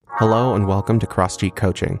Hello and welcome to CrossG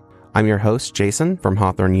Coaching. I'm your host, Jason from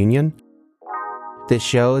Hawthorne Union. This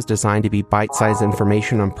show is designed to be bite-sized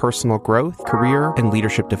information on personal growth, career and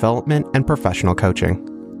leadership development, and professional coaching.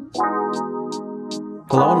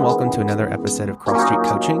 Hello and welcome to another episode of CrossG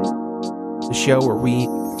Coaching, the show where we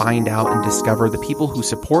find out and discover the people who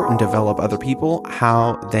support and develop other people,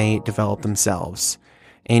 how they develop themselves.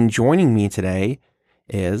 And joining me today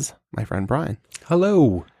is my friend Brian.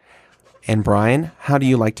 Hello. And Brian, how do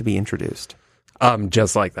you like to be introduced?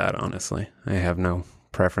 Just like that, honestly. I have no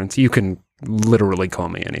preference. You can literally call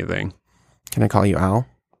me anything. Can I call you Al?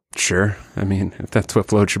 Sure. I mean, if that's what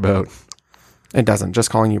floats your boat. It doesn't.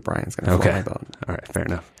 Just calling you Brian is going to float my boat. All right. Fair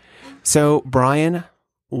enough. So, Brian,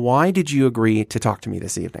 why did you agree to talk to me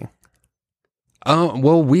this evening?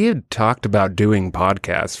 Well, we had talked about doing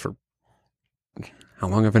podcasts for, how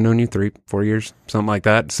long have I known you? 3-4 years? Something like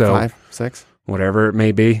that. So 5, 6? Whatever it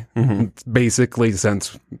may be. Mm-hmm. It's basically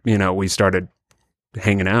since, we started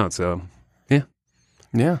hanging out. So, yeah.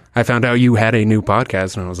 Yeah. I found out you had a new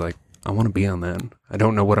podcast and I was like, I want to be on that. I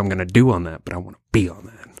don't know what I'm going to do on that, but I want to be on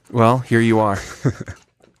that. Well, here you are.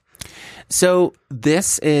 So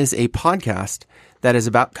this is a podcast that is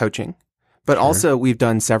about coaching, but also we've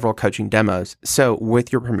done several coaching demos. So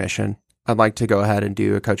with your permission, I'd like to go ahead and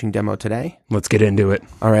do a coaching demo today. Let's get into it.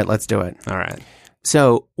 All right, let's do it. All right.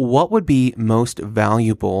 So what would be most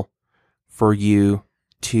valuable for you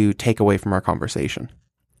to take away from our conversation?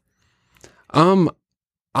 I'm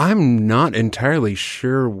not entirely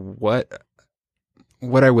sure what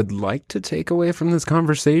I would like to take away from this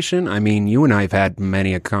conversation. I mean, you and I have had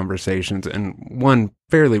many conversations, and one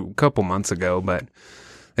couple months ago, but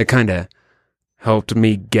it kind of helped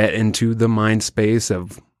me get into the mind space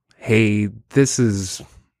of, hey, this is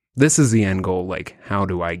the end goal. Like, how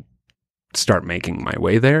do I start making my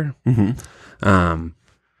way there? Mm-hmm.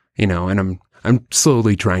 And I'm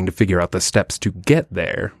slowly trying to figure out the steps to get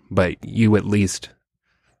there, but you, at least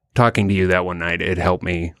talking to you that one night, it helped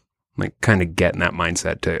me like kind of get in that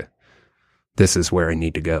mindset to, this is where I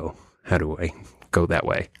need to go. How do I go that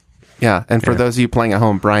way? Yeah. And for those of you playing at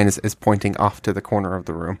home, Brian is pointing off to the corner of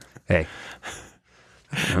the room. Hey,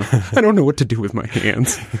 I don't know what to do with my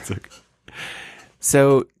hands. It's okay.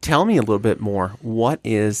 So tell me a little bit more. What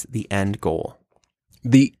is the end goal?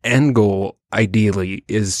 The end goal, ideally,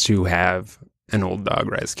 is to have an old dog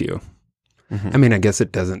rescue. Mm-hmm. I mean, I guess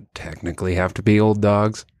it doesn't technically have to be old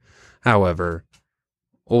dogs. However,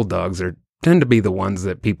 old dogs tend to be the ones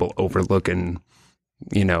that people overlook in,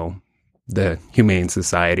 the Humane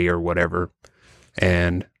Society or whatever.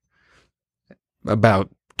 And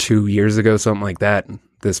about 2 years ago, something like that,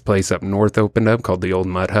 this place up north opened up called the Old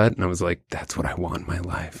Mud Hut. And I was like, that's what I want in my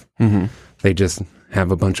life. Mm-hmm. They just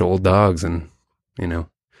have a bunch of old dogs and,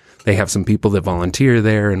 they have some people that volunteer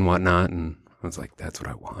there and whatnot. And I was like, that's what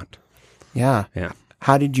I want. Yeah. Yeah.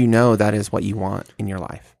 How did you know that is what you want in your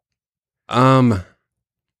life? I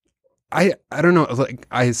don't know. Like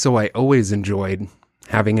I always enjoyed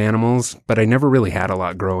having animals, but I never really had a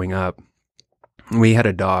lot growing up. We had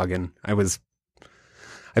a dog and I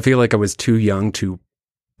feel like I was too young to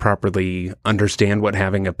properly understand what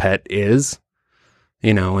having a pet is,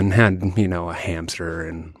 and had, a hamster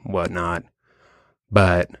and whatnot,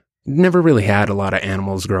 but never really had a lot of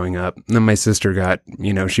animals growing up. And then my sister got,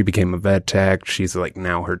 she became a vet tech. She's like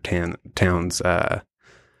now her town's,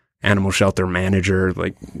 animal shelter manager,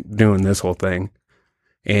 like doing this whole thing.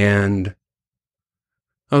 And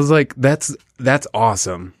I was like, that's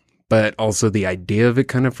awesome. But also the idea of it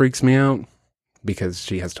kind of freaks me out because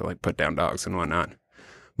she has to like put down dogs and whatnot.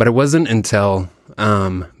 But it wasn't until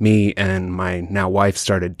me and my now wife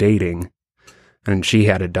started dating and she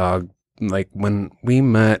had a dog. Like when we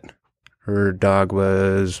met, her dog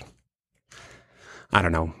was, I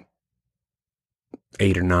don't know,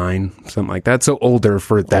 8 or 9, something like that. So older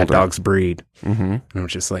for that dog's breed. Mm-hmm. And I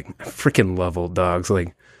was just like, I freaking love old dogs.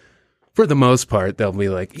 Like, for the most part, they'll be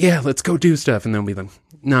like, yeah, let's go do stuff. And they'll be like,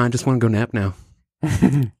 no, I just want to go nap now.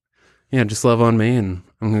 Yeah, just love on me and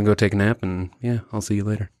I'm going to go take a nap and yeah, I'll see you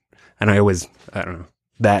later. And I don't know,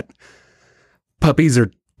 that puppies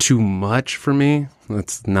are too much for me.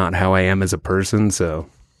 That's not how I am as a person. So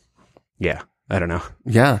yeah, I don't know.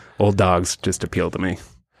 Yeah. Old dogs just appeal to me.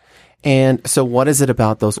 And so what is it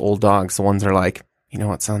about those old dogs? The ones that are like, you know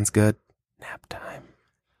what sounds good? Nap time.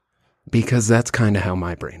 Because that's kind of how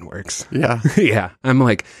my brain works. Yeah. Yeah. I'm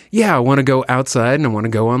like, yeah, I want to go outside and I want to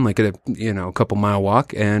go on like a couple mile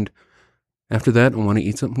walk. And after that, I want to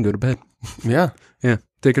eat something and go to bed. Yeah. Yeah.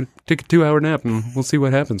 Take a 2-hour nap and we'll see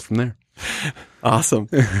what happens from there. Awesome.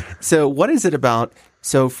 So what is it about?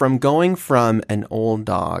 So from going from an old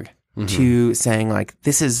dog to saying like,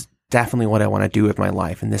 this is definitely what I want to do with my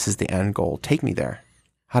life, and this is the end goal. Take me there.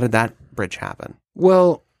 How did that bridge happen?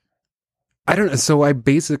 Well, I don't know. So I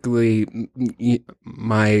basically,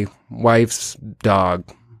 my wife's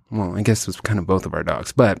dog, well, I guess it was kind of both of our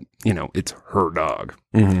dogs, but, it's her dog.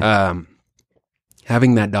 Mm-hmm.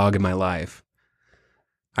 Having that dog in my life,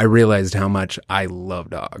 I realized how much I love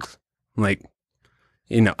dogs. Like,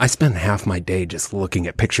 I spend half my day just looking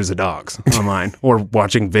at pictures of dogs online or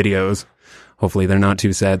watching videos. Hopefully they're not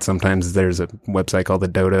too sad. Sometimes there's a website called The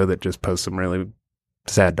Dodo that just posts some really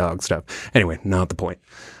sad dog stuff. Anyway, not the point.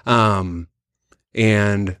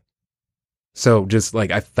 And so just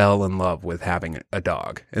like I fell in love with having a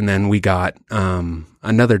dog. And then we got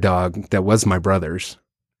another dog that was my brother's.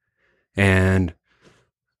 And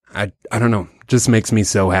I don't know, just makes me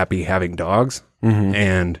so happy having dogs. Mm-hmm.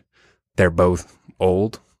 And they're both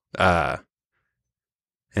old. And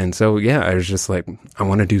so, yeah, I was just like, I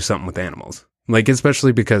want to do something with animals. Like,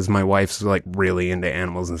 especially because my wife's like really into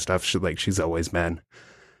animals and stuff. She's always been.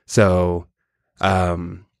 So,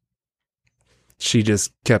 she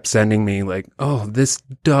just kept sending me like, oh, this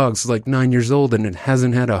dog's like 9 years old and it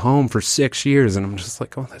hasn't had a home for 6 years. And I'm just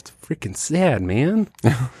like, oh, that's freaking sad, man.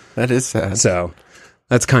 That is sad. So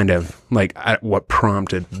that's kind of like what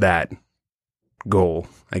prompted that goal,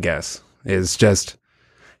 I guess, is just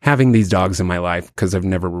having these dogs in my life, because I've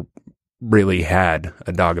never really had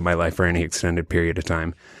a dog in my life for any extended period of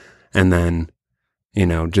time. And then,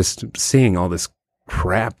 just seeing all this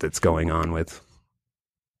crap that's going on with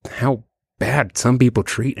how bad some people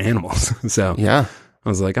treat animals. So Yeah. I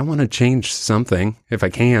was like, I want to change something if I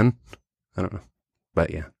can. I don't know. But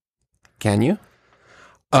yeah. Can you?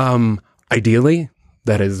 Ideally,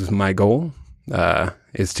 that is my goal,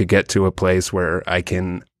 is to get to a place where I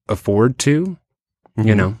can afford to,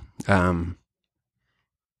 Mm-hmm.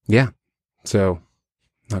 Yeah. So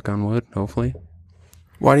knock on wood, hopefully.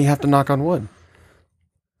 Why do you have to knock on wood?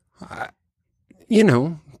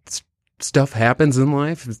 Stuff happens in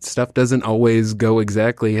life. Stuff doesn't always go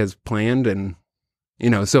exactly as planned. And,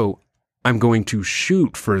 so I'm going to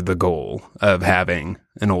shoot for the goal of having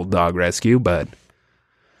an old dog rescue. But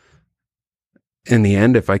in the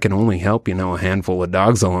end, if I can only help, a handful of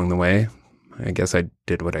dogs along the way, I guess I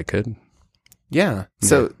did what I could. Yeah.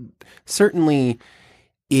 So certainly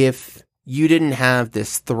if you didn't have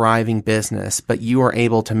this thriving business, but you are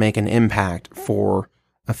able to make an impact for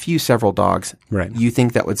several dogs, Right. You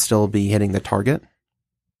think that would still be hitting the target?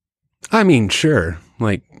 I mean, sure.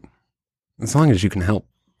 Like, as long as you can help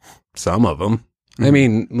some of them. Mm-hmm. I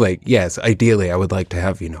mean, like, yes, ideally I would like to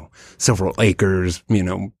have, several acres,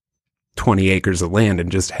 20 acres of land and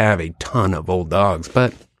just have a ton of old dogs.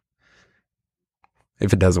 But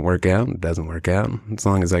if it doesn't work out, it doesn't work out. As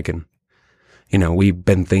long as I can, we've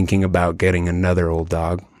been thinking about getting another old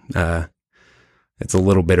dog. It's a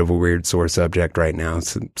little bit of a weird sore subject right now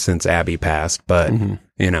since Abby passed, but,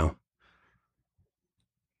 Mm-hmm.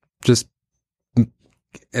 Just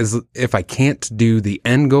as if I can't do the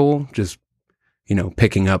end goal, just,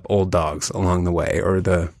 picking up old dogs along the way, or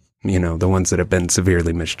the ones that have been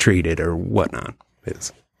severely mistreated or whatnot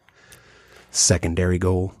is secondary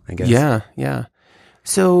goal, I guess. Yeah. Yeah.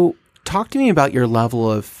 So talk to me about your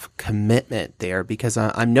level of commitment there, because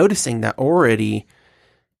I'm noticing that already,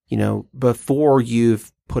 before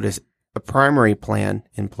you've put a primary plan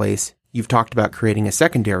in place, you've talked about creating a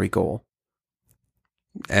secondary goal.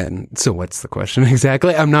 And so what's the question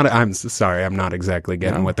exactly? I'm sorry. I'm not exactly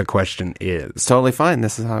getting what the question is. It's totally fine.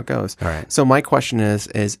 This is how it goes. All right. So my question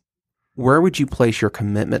is where would you place your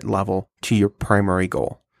commitment level to your primary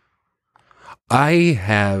goal? I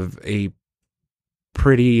have a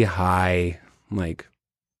pretty high,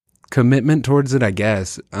 commitment towards it, I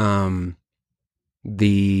guess. I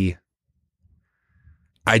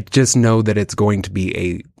just know that it's going to be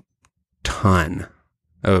a ton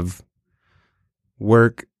of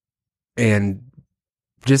work and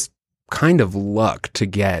just kind of luck to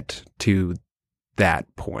get to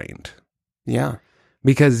that point. Yeah.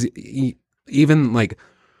 Because even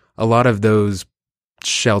a lot of those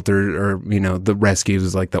shelters or, the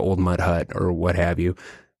rescues like the old mud hut or what have you,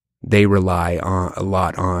 they rely a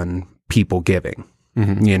lot on people giving,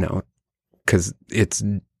 Mm-hmm. because it's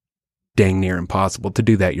dang near impossible to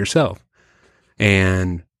do that yourself.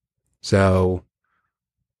 And so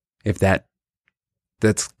if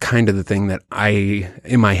that's kind of the thing that I,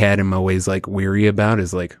 in my head, am always weary about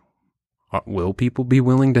is will people be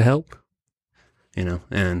willing to help?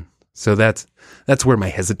 And so that's where my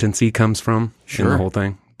hesitancy comes from in the whole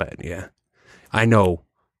thing. But yeah, I know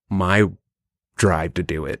my drive to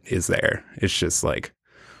do it is there. It's just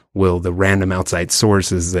will the random outside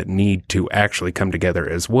sources that need to actually come together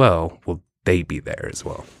as well, will they be there as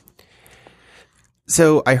well?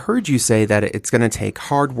 So I heard you say that it's going to take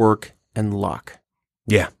hard work and luck.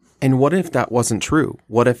 Yeah. And what if that wasn't true?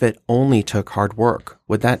 What if it only took hard work?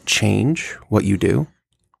 Would that change what you do?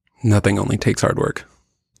 Nothing only takes hard work.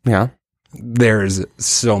 Yeah. There's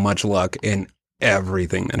so much luck in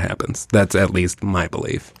everything that happens. That's at least my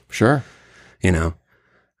belief. Sure. You know,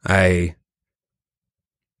 I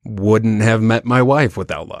wouldn't have met my wife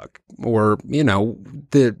without luck. Or, you know,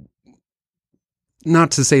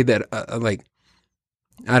 not to say that,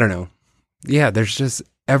 I don't know. Yeah, there's just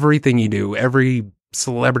everything you do, every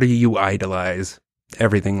celebrity you idolize,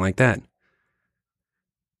 everything like that.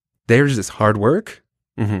 There's this hard work,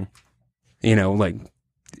 Mm-hmm. you know, like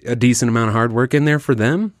a decent amount of hard work in there for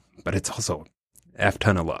them, but it's also F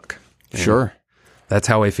ton of luck. Sure. That's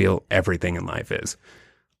how I feel everything in life is.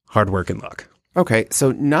 Hard work and luck. Okay,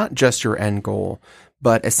 so not just your end goal,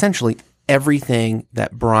 but essentially everything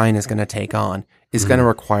that Brian is going to take on is going to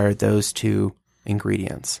require those two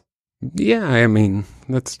ingredients. Yeah, I mean,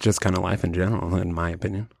 that's just kind of life in general, in my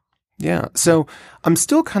opinion. Yeah, so I'm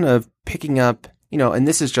still kind of picking up, you know, and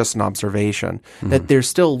this is just an observation, that there's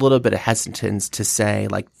still a little bit of hesitance to say,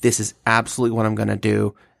 like, this is absolutely what I'm going to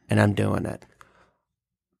do, and I'm doing it.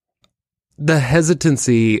 The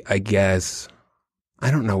hesitancy, I guess,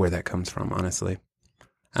 I don't know where that comes from, honestly.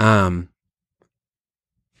 Because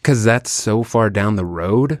that's so far down the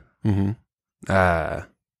road Mm-hmm.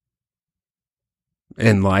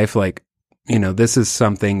 in life. Like, you know, this is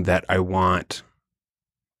something that I want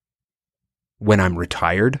when I'm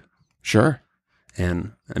retired. Sure.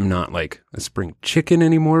 And I'm not like a spring chicken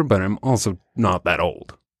anymore, but I'm also not that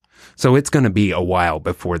old. So it's going to be a while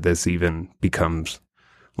before this even becomes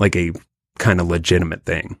like a kind of legitimate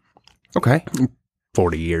thing. Okay.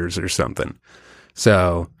 40 years or something.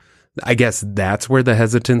 So I guess that's where the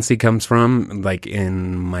hesitancy comes from. Like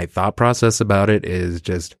in my thought process about it is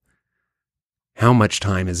just how much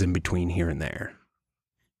time is in between here and there.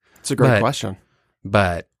 It's a great question.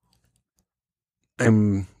 But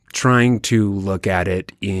I'm trying to look at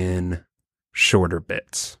it in shorter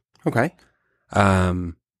bits. Okay.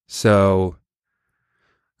 So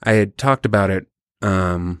I had talked about it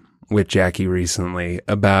with Jackie recently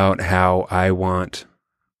about how I want,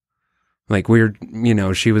 like, we're, you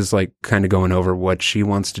know, she was like kind of going over what she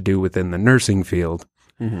wants to do within the nursing field.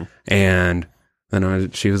 Mm-hmm. And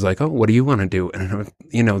then she was like, oh, what do you want to do? And,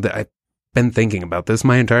 you know, I've been thinking about this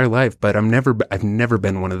my entire life, but I've never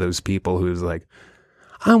been one of those people who's like,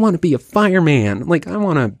 I want to be a fireman. Like, I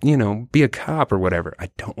want to, you know, be a cop or whatever. I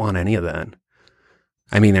don't want any of that.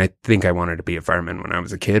 I mean, I think I wanted to be a fireman when I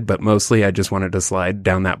was a kid, but mostly I just wanted to slide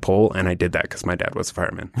down that pole, and I did that because my dad was a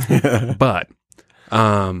fireman. But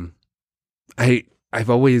I've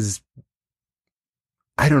always,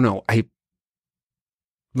 I don't know,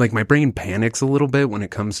 like my brain panics a little bit when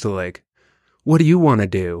it comes to like, what do you want to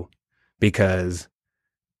do? Because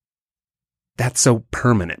that's so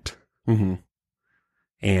permanent. Mm-hmm.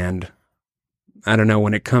 And I don't know,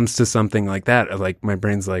 when it comes to something like that, like my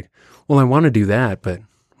brain's like, well, I want to do that, but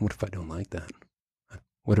what if I don't like that?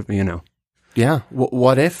 What if, you know? Yeah.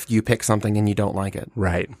 What if you pick something and you don't like it?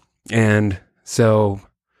 Right. And so,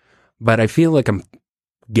 but I feel like I'm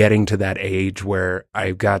getting to that age where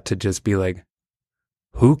I've got to just be like,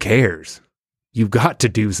 who cares? You've got to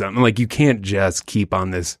do something. Like, you can't just keep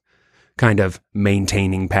on this kind of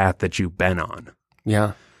maintaining path that you've been on.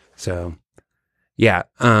 Yeah. So, yeah,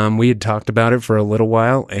 we had talked about it for a little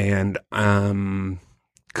while, and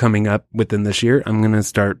coming up within this year, I'm going to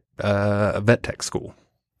start a vet tech school.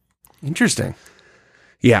 Interesting.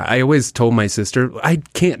 Yeah, I always told my sister, I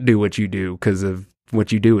can't do what you do because of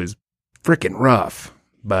what you do is freaking rough,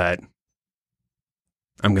 but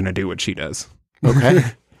I'm going to do what she does. Okay.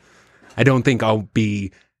 I don't think I'll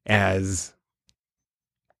be as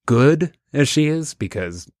good as she is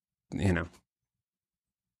because, you know,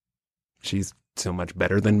 she's so much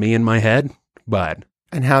better than me in my head, but...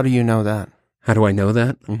 And how do you know that? How do I know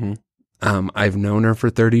that? Mm-hmm. I've known her for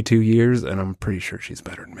 32 years, and I'm pretty sure she's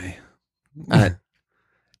better than me.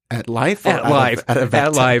 At life? At life.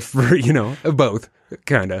 At life, for, you know, both,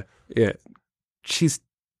 kind of. Yeah. She's,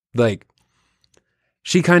 like,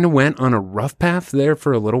 she kind of went on a rough path there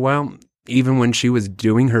for a little while, even when she was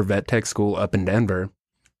doing her vet tech school up in Denver.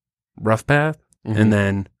 Rough path. Mm-hmm. And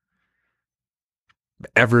then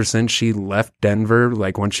ever since she left Denver,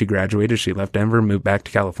 like once she graduated, she left Denver, moved back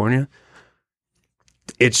to California.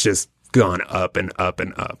 It's just gone up and up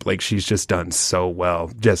and up. Like, she's just done so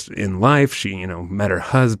well just in life. She, you know, met her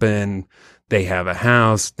husband. They have a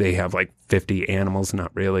house. They have like 50 animals.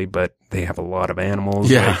 Not really, but they have a lot of animals.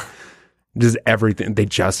 Yeah. Like, just everything. They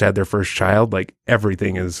just had their first child. Like,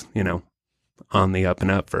 everything is, you know, on the up and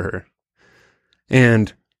up for her.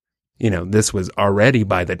 And, this was already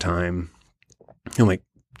by the time, I'm like,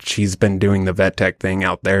 she's been doing the vet tech thing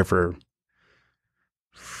out there for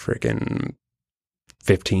freaking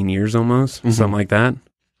 15 years almost, something like that.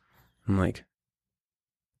 I'm like,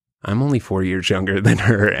 I'm only 4 years younger than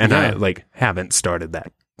her, and I haven't started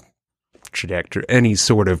that trajectory, any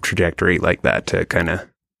sort of trajectory like that to kind of,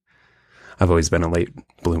 I've always been a late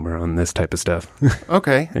bloomer on this type of stuff.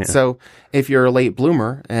 Okay. Yeah. So if you're a late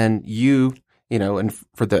bloomer and and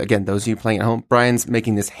for those of you playing at home, Brian's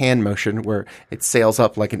making this hand motion where it sails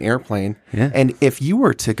up like an airplane. Yeah. And if you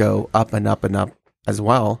were to go up and up and up as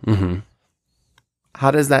well, how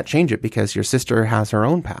does that change it? Because your sister has her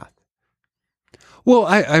own path. Well,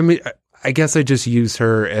 I mean, I guess I just use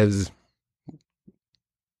her as,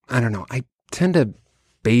 I don't know, I tend to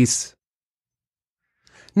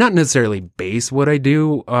not necessarily base what I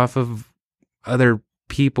do off of other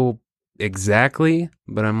people exactly,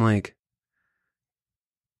 but I'm like,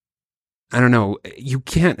 I don't know, you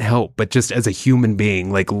can't help but just as a human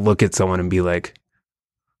being, like look at someone and be like,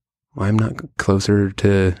 well, I'm not closer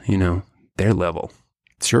to, their level.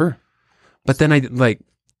 Sure. But then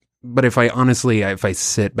but if I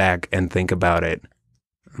sit back and think about it,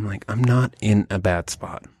 I'm like, I'm not in a bad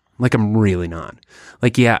spot. Like, I'm really not.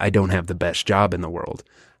 Like, yeah, I don't have the best job in the world.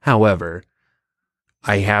 However,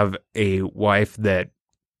 I have a wife that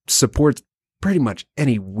supports pretty much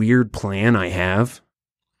any weird plan I have.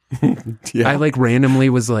 Yeah. I randomly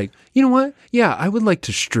was like, you know what? Yeah, I would like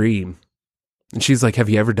to stream. And she's like, have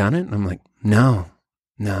you ever done it? And I'm like, no.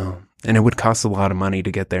 And it would cost a lot of money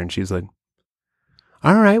to get there. And she's like,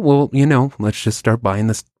 all right, well, let's just start buying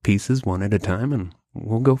the pieces one at a time and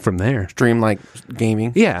we'll go from there. Stream like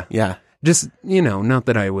gaming. Yeah. Yeah. Just, not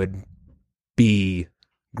that I would be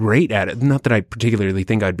great at it. Not that I particularly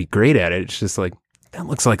think I'd be great at it. It's just like, that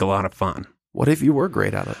looks like a lot of fun. What if you were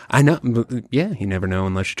great at it? I know. Yeah, you never know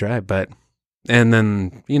unless you try. And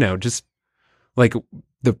then, just like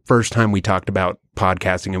the first time we talked about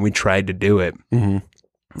podcasting and we tried to do it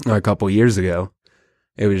a couple years ago,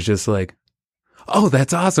 it was just like, oh,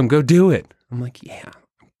 that's awesome. Go do it. I'm like, yeah,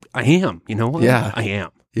 I am. You know what? Yeah. I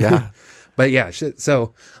am. Yeah. But yeah,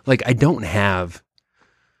 so I don't have,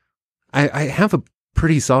 I have a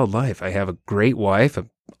pretty solid life. I have a great wife, an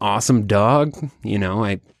awesome dog.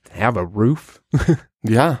 I have a roof.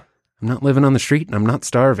 Yeah. I'm not living on the street and I'm not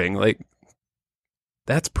starving.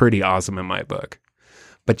 That's pretty awesome in my book.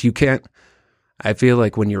 But you can't, I feel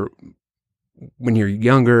like when you're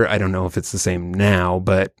younger, I don't know if it's the same now,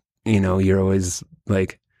 but you're always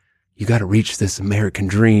like, you got to reach this American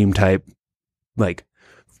dream type,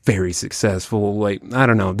 very successful. I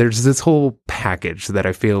don't know. There's this whole package that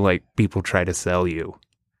I feel like people try to sell you.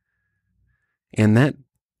 And that,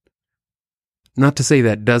 not to say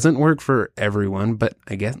that doesn't work for everyone, but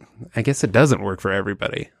I guess it doesn't work for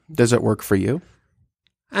everybody. Does it work for you?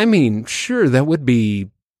 I mean, sure, that would be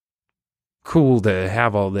cool to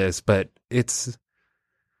have all this, but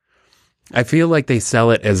I feel like they sell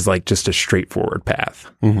it as just a straightforward path.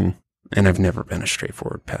 Mm-hmm. And I've never been a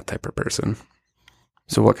straightforward path type of person.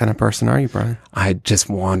 So what kind of person are you, Brian? I just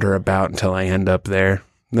wander about until I end up there.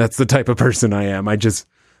 That's the type of person I am. I just,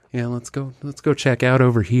 let's go check out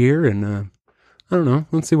over here and, I don't know.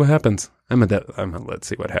 Let's see what happens. I'm a let's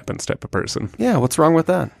see what happens type of person. Yeah. What's wrong with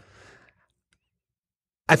that?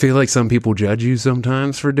 I feel like some people judge you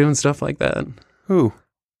sometimes for doing stuff like that. Who?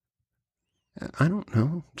 I don't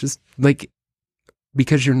know. Just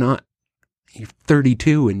because you're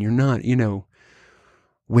 32 and you're not,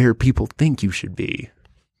 where people think you should be.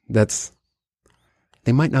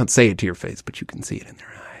 They might not say it to your face, but you can see it in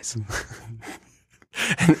their eyes.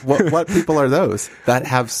 And what people are those that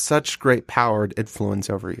have such great power and influence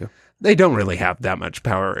over you? They don't really have that much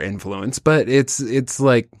power or influence, but it's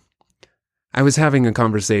like, I was having a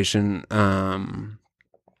conversation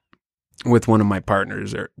with one of my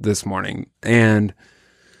partners this morning, and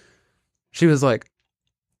she was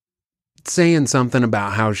saying something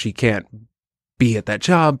about how she can't be at that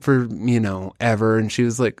job for, ever. And she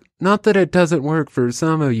was like, not that it doesn't work for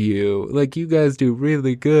some of you. You guys do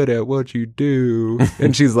really good at what you do.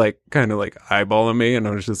 And she's kind of eyeballing me. And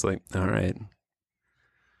I was just like, all right,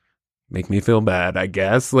 make me feel bad, I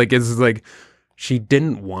guess. It's she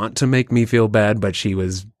didn't want to make me feel bad, but she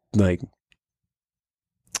was like,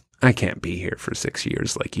 I can't be here for 6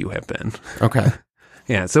 years like you have been. Okay.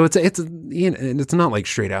 Yeah. So it's it's not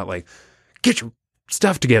straight out get your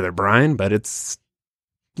stuff together, Brian, but it's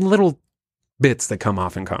little bits that come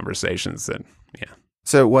off in conversations that, yeah.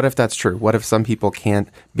 So what if that's true? What if some people can't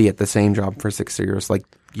be at the same job for 6 years like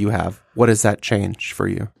you have? What does that change for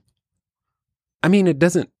you? I mean, it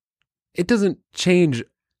doesn't change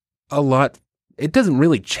a lot it doesn't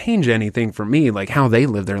really change anything for me, like how they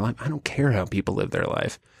live their life. I don't care how people live their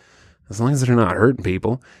life. As long as they're not hurting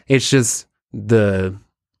people. It's just the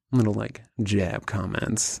little like jab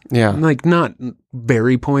comments. Yeah. Like not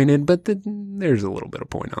very pointed, but there's a little bit of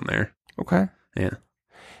point on there. Okay. Yeah.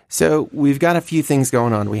 So we've got a few things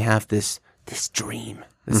going on. We have this dream,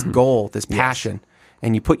 this goal, this passion,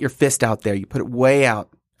 and you put your fist out there. You put it way out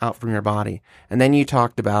from your body. And then you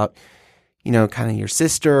talked about, kind of your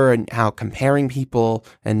sister and how comparing people,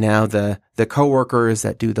 and now the coworkers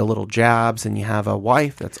that do the little jabs, and you have a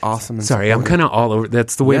wife that's awesome. And Sorry, I'm kind of all over.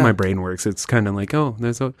 That's the way Yeah. my brain works. It's kind of like, oh,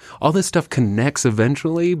 all this stuff connects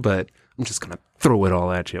eventually, but I'm just going to throw it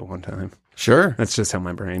all at you at one time. Sure. That's just how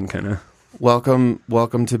my brain kind of... Welcome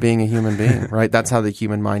to being a human being, right? That's how the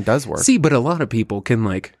human mind does work. See, but a lot of people can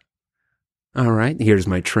like, all right, here's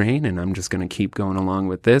my train, and I'm just going to keep going along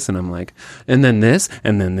with this. And I'm like, and then this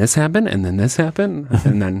happened, and then this happened.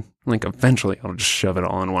 And then like eventually I'll just shove it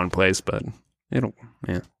all in one place, but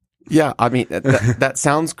yeah. Yeah, I mean, that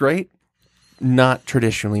sounds great. Not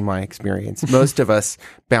traditionally my experience. Most of us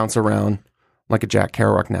bounce around like a Jack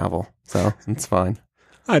Kerouac novel, so it's fine.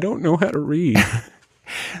 I don't know how to read.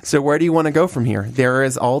 So where do you want to go from here? There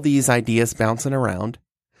is all these ideas bouncing around.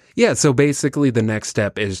 Yeah, so basically the next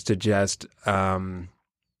step is to just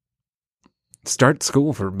start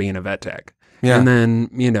school for being a vet tech. Yeah. And then,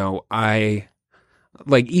 I,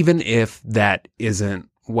 like, even if that isn't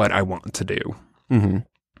what I want to do,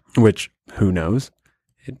 which, who knows?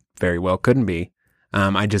 It very well couldn't be.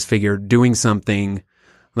 I just figured doing something,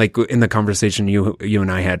 like in the conversation you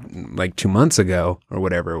and I had like 2 months ago or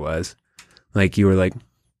whatever it was, like you were like,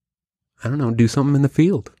 I don't know, do something in the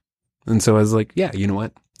field. And so I was like, yeah, you know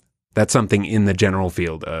what? That's something in the general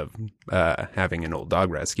field of having an old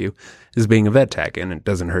dog rescue is being a vet tech. And it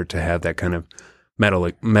doesn't hurt to have that kind of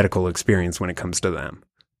medical experience when it comes to them.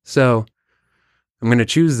 So I'm going to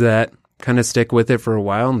choose that, kind of stick with it for a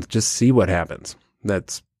while and just see what happens.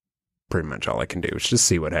 That's pretty much all I can do. Is just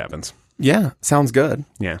see what happens. Yeah, sounds good.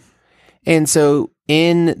 Yeah. And so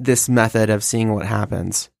in this method of seeing what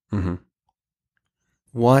happens,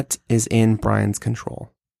 what is in Brian's control?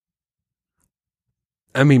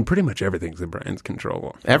 I mean, pretty much everything's in Brian's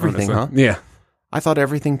control. Everything, honestly. huh? Yeah. I thought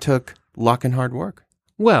everything took luck and hard work.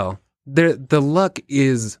 Well, the luck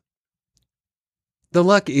is,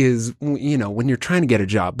 when you're trying to get a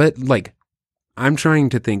job, but like, I'm trying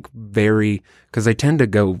to think because I tend to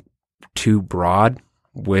go too broad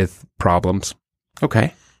with problems.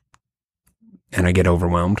 Okay. And I get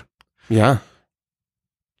overwhelmed. Yeah.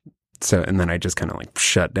 So, and then I just kind of like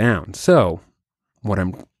shut down. So what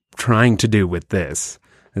I'm trying to do with this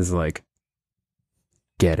is like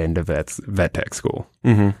get into vet tech school.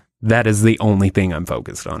 That is the only thing I'm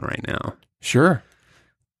focused on right now. Sure.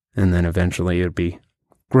 And then eventually it'd be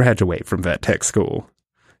graduate from vet tech school.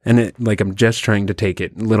 And I'm just trying to take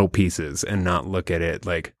it little pieces and not look at it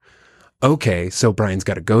like, okay, so Brian's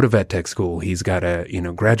got to go to vet tech school. He's got to,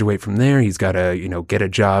 graduate from there. He's got to, get a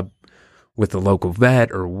job with the local vet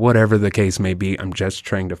or whatever the case may be. I'm just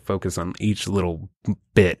trying to focus on each little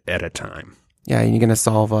bit at a time. Yeah, you're going to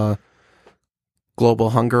solve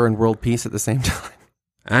global hunger and world peace at the same time.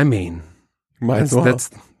 I mean, Might as well.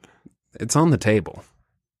 It's on the table.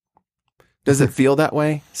 Does it feel that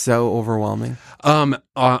way? So overwhelming?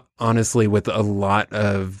 Honestly, with a lot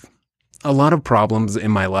of problems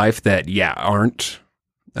in my life that, aren't,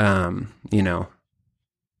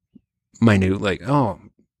 minute, like, oh,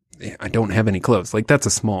 I don't have any clothes. Like, that's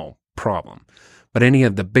a small problem. But any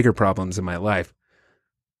of the bigger problems in my life,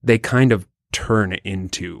 they kind of turn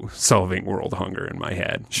into solving world hunger in my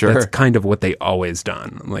head. Sure. That's kind of what they always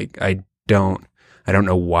done. Like, I don't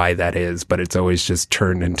know why that is, but it's always just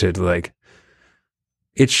turned into like,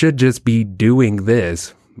 it should just be doing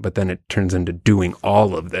this, but then it turns into doing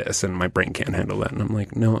all of this, and my brain can't handle that. And I'm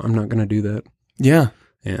like, no, I'm not going to do that. Yeah.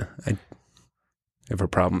 Yeah. I have a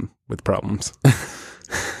problem with problems.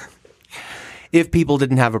 If people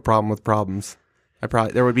didn't have a problem with problems,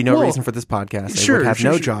 there would be no reason for this podcast. They would have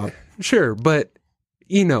no job. Sure. But,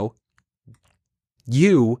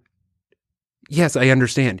 yes, I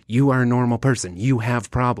understand. You are a normal person. You have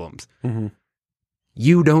problems.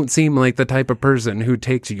 You don't seem like the type of person who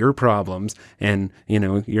takes your problems and,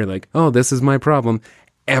 you're like, oh, this is my problem.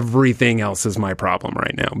 Everything else is my problem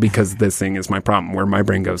right now because this thing is my problem, where my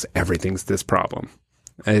brain goes, everything's this problem.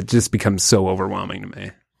 It just becomes so overwhelming to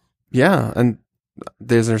me. Yeah. And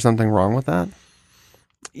is there something wrong with that?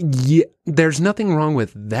 Yeah, there's nothing wrong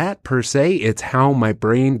with that per se. It's how my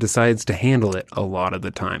brain decides to handle it a lot of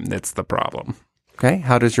the time. That's the problem. Okay.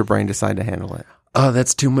 How does your brain decide to handle it? Oh,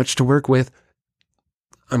 that's too much to work with.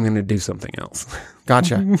 I'm going to do something else.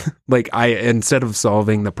 Gotcha. Like instead of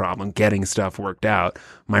solving the problem, getting stuff worked out,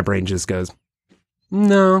 my brain just goes,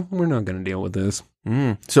 no, we're not going to deal with this.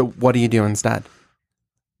 So what do you do instead?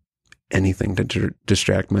 Anything to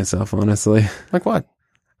distract myself, honestly. Like what?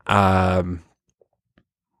 Hang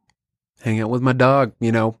out with my dog,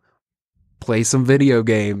 play some video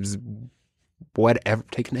games, whatever,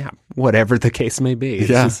 take a nap, whatever the case may be. It's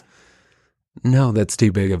just, no, that's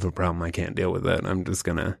too big of a problem. I can't deal with that. I'm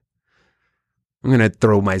going to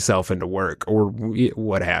throw myself into work or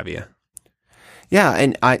what have you. Yeah.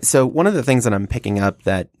 And so one of the things that I'm picking up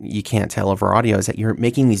that you can't tell over audio is that you're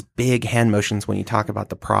making these big hand motions when you talk about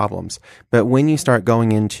the problems. But when you start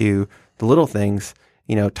going into the little things,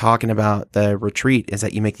 talking about the retreat, is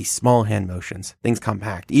that you make these small hand motions, things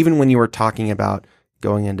compact, even when you were talking about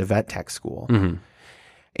going into vet tech school. Mm-hmm.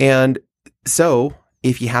 And so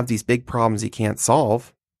if you have these big problems you can't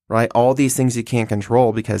solve, right? All these things you can't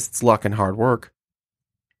control because it's luck and hard work.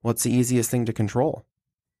 What's the easiest thing to control?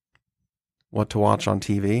 What to watch on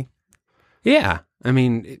TV? Yeah. I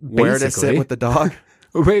mean, where to sit with the dog?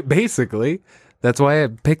 Basically. That's why I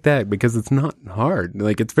picked that, because it's not hard.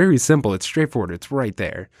 Like, it's very simple. It's straightforward. It's right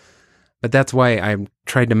there. But that's why I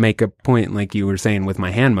tried to make a point, like you were saying, with my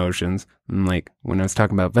hand motions. And like when I was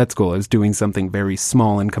talking about vet school, I was doing something very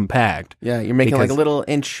small and compact. Yeah, you're making like a little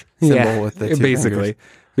inch symbol with the two basically. fingers.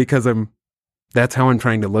 Because that's how I'm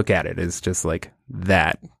trying to look at it, is just like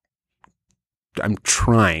that. I'm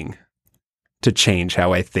trying to change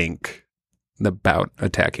how I think about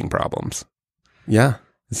attacking problems. Yeah.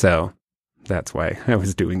 So that's why I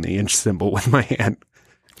was doing the inch symbol with my hand.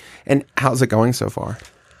 And how's it going so far?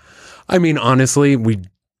 I mean, honestly,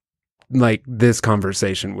 this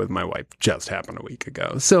conversation with my wife just happened a week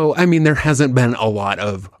ago. So, I mean, there hasn't been a lot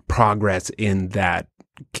of progress in that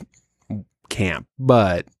camp,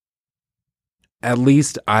 but at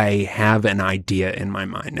least I have an idea in my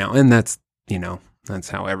mind now. And that's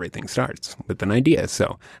how everything starts, with an idea.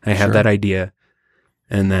 So I have that idea.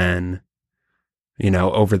 And then,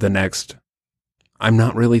 over the next, I'm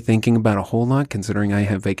not really thinking about a whole lot, considering I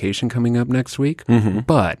have vacation coming up next week. Mm-hmm.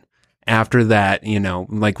 But after that,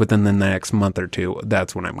 like within the next month or two,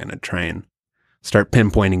 that's when I'm going to try and start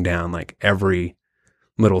pinpointing down like every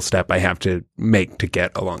little step I have to make to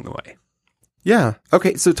get along the way. Yeah.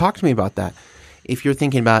 Okay. So talk to me about that. If you're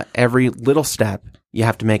thinking about every little step you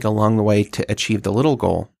have to make along the way to achieve the little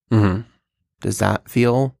goal, does that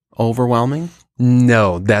feel overwhelming?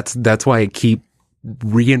 No, that's why I keep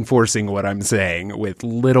reinforcing what I'm saying with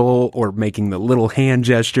little, or making the little hand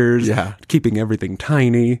gestures, keeping everything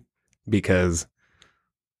tiny, because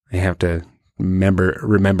I have to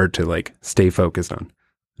remember to like stay focused on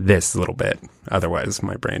this little bit. Otherwise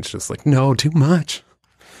my brain's just like, no, too much.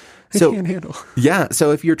 I can't handle. Yeah.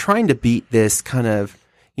 So if you're trying to beat this kind of,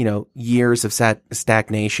 years of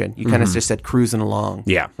stagnation, you kind of just said cruising along.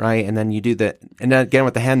 Yeah. Right. And then you do and then again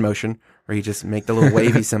with the hand motion, where you just make the little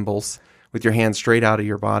wavy symbols with your hands straight out of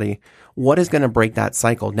your body. What is going to break that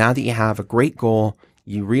cycle? Now that you have a great goal,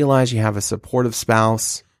 you realize you have a supportive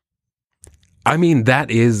spouse. I mean, that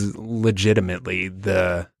is legitimately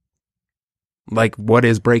what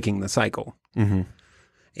is breaking the cycle. Mm-hmm.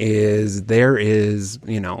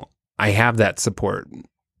 I have that support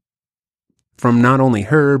from not only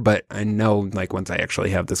her, but I know like once I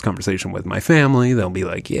actually have this conversation with my family, they'll be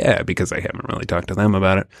like, yeah, because I haven't really talked to them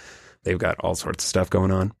about it. They've got all sorts of stuff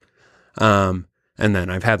going on. And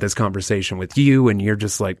then I've had this conversation with you, and you're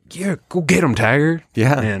just like, yeah, go get him, Tiger.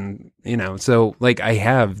 Yeah. And, so like I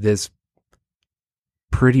have this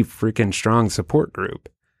pretty freaking strong support group.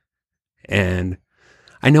 And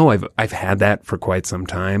I know I've had that for quite some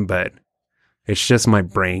time, but it's just my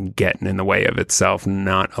brain getting in the way of itself,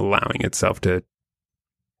 not allowing itself to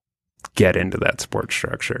get into that support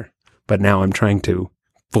structure. But now I'm trying to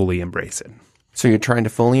fully embrace it. So you're trying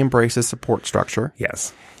to fully embrace a support structure.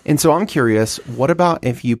 Yes. And so I'm curious, what about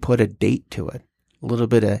if you put a date to it? A little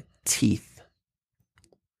bit of teeth.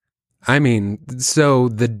 I mean, so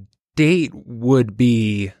the date would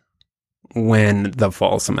be when the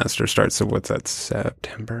fall semester starts. So what's that,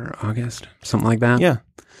 September, August, something like that? Yeah.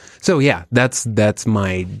 So yeah, that's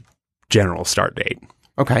my general start date.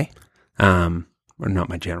 Okay. Or not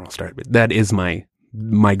my general start, but that is my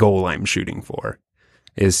goal I'm shooting for,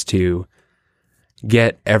 is to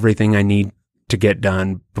get everything I need to get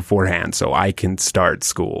done beforehand so I can start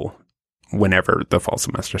school whenever the fall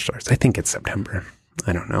semester starts. I think it's September.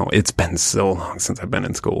 I don't know. It's been so long since I've been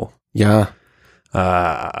in school. Yeah.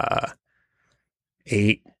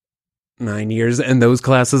 8, 9 years. And those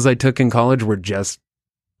classes I took in college were just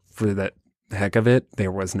for the heck of it.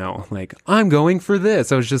 There was no like, I'm going for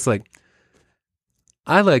this. I was just like,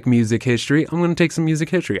 I like music history. I'm going to take some music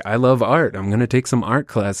history. I love art. I'm going to take some art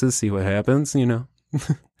classes, see what happens, you know.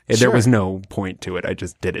 There was no point to it. I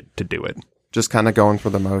just did it to do it. Just kind of going for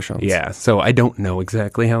the motions. Yeah. So I don't know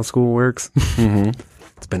exactly how school works. Mm-hmm.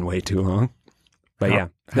 It's been way too long.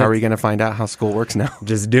 But How are you going to find out how school works now?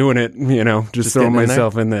 just doing it, you know, just throwing getting in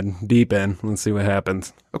myself in the deep end. Let's see what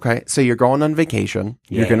happens. Okay. So you're going on vacation.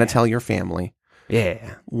 You're Yeah. going to tell your family.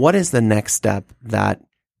 Yeah. What is the next step that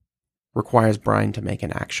requires Brian to make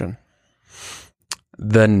an action?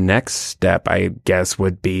 The next step, I guess,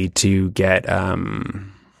 would be to get,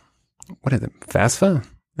 what is it? FAFSA?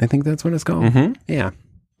 I think that's what it's called. Mm-hmm. Yeah.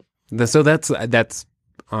 So that's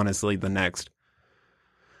honestly the next.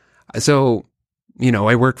 So, you know,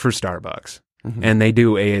 I work for Starbucks Mm-hmm. and they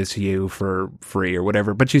do ASU for free or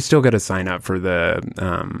whatever, but you still got to sign up for the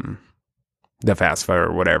FAFSA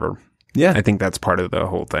or whatever. Yeah. I think that's part of the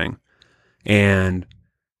whole thing. And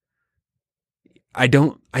I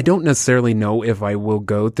don't necessarily know if I will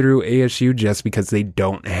go through ASU just because they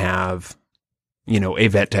don't have, you know, a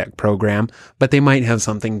vet tech program, but they might have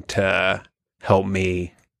something to help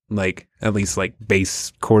me, like at least like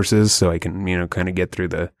base courses so I can, you know, kind of get through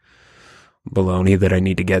the baloney that I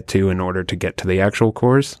need to get to in order to get to the actual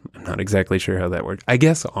course. I'm not exactly sure how that works. I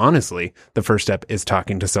guess honestly, the first step is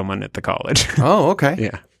talking to someone at the college. Oh, okay.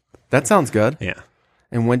 Yeah. That sounds good. Yeah.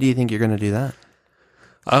 And when do you think you're going to do that?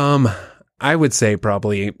 I would say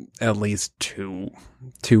probably at least two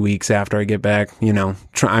weeks after I get back. You know,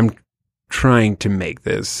 I'm trying to make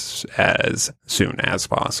this as soon as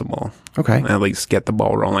possible. Okay. At least get the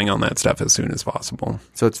ball rolling on that stuff as soon as possible.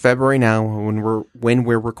 So it's February now when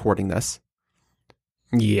we're recording this.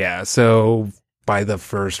 Yeah. So by the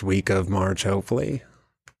first week of March, hopefully.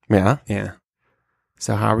 Yeah. Yeah.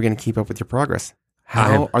 So how are we going to keep up with your progress?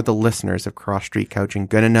 How are the listeners of Cross Street Coaching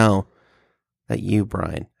going to know that you,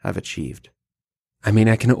 Brian, have achieved? I mean,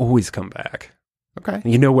 I can always come back. Okay.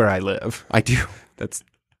 You know where I live. I do. That's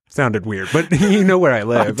sounded weird, but you know where I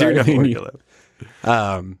live. I do know where you live.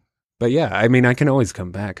 But yeah, I mean, I can always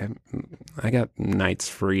come back. I got nights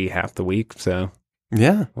free half the week, so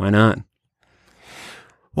Yeah. why not?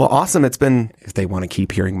 Well, awesome. It's been, If they want to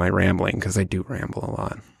keep hearing my rambling, because I do ramble a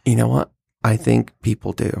lot. you know what? I think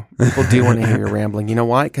people do. People do want to hear your rambling. You know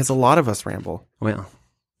why? Because a lot of us ramble. Well,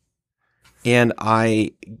 And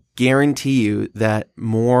I guarantee you that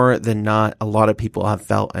more than not, a lot of people have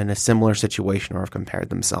felt in a similar situation or have compared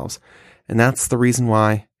themselves. And that's the reason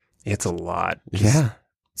why. it's a lot. Yeah.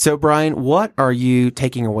 So, Brian, what are you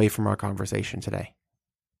taking away from our conversation today?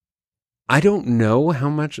 I don't know how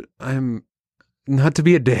much I'm, not to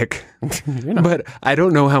be a dick, You're not. but I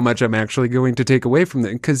don't know how much I'm actually going to take away from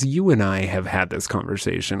it, because you and I have had this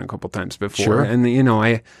conversation a couple times before. Sure. And, you know,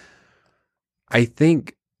 I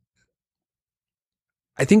think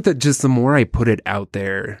that just the more I put it out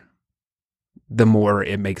there, the more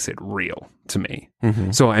it makes it real to me.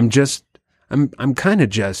 Mhm. So I'm kind of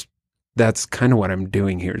just, that's kind of what I'm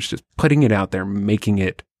doing here, is just putting it out there, making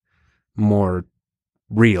it more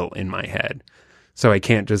real in my head. So I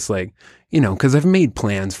can't just like, you know, because I've made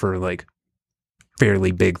plans for like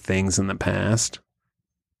fairly big things in the past,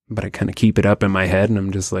 but I kind of keep it up in my head and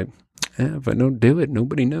I'm just like, if I don't do it,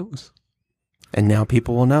 nobody knows. And now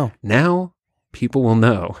people will know. Now people will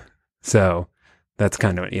know. So that's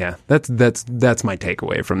kind of, yeah, that's my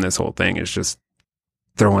takeaway from this whole thing, is just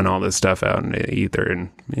throwing all this stuff out in the ether and,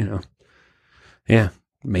 you know, yeah,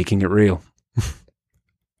 making it real.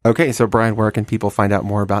 Okay, so Brian, where can people find out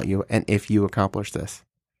more about you and if you accomplish this?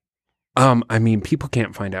 I mean, people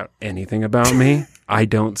can't find out anything about me. I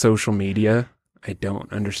don't social media. I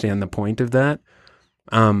don't understand the point of that.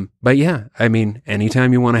 But yeah, I mean,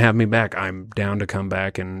 anytime you want to have me back, I'm down to come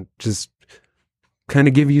back and just kind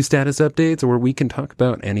of give you status updates, or we can talk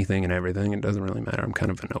about anything and everything. It doesn't really matter. I'm kind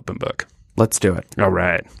of an open book. Let's do it. All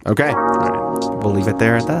right. Okay, we'll leave it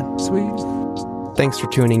there at that. Sweet. Thanks for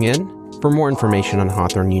tuning in. For more information on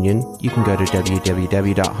Hawthorne Union, you can go to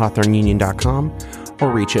www.hawthorneunion.com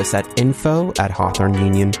or reach us at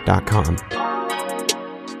info@hawthorneunion.com.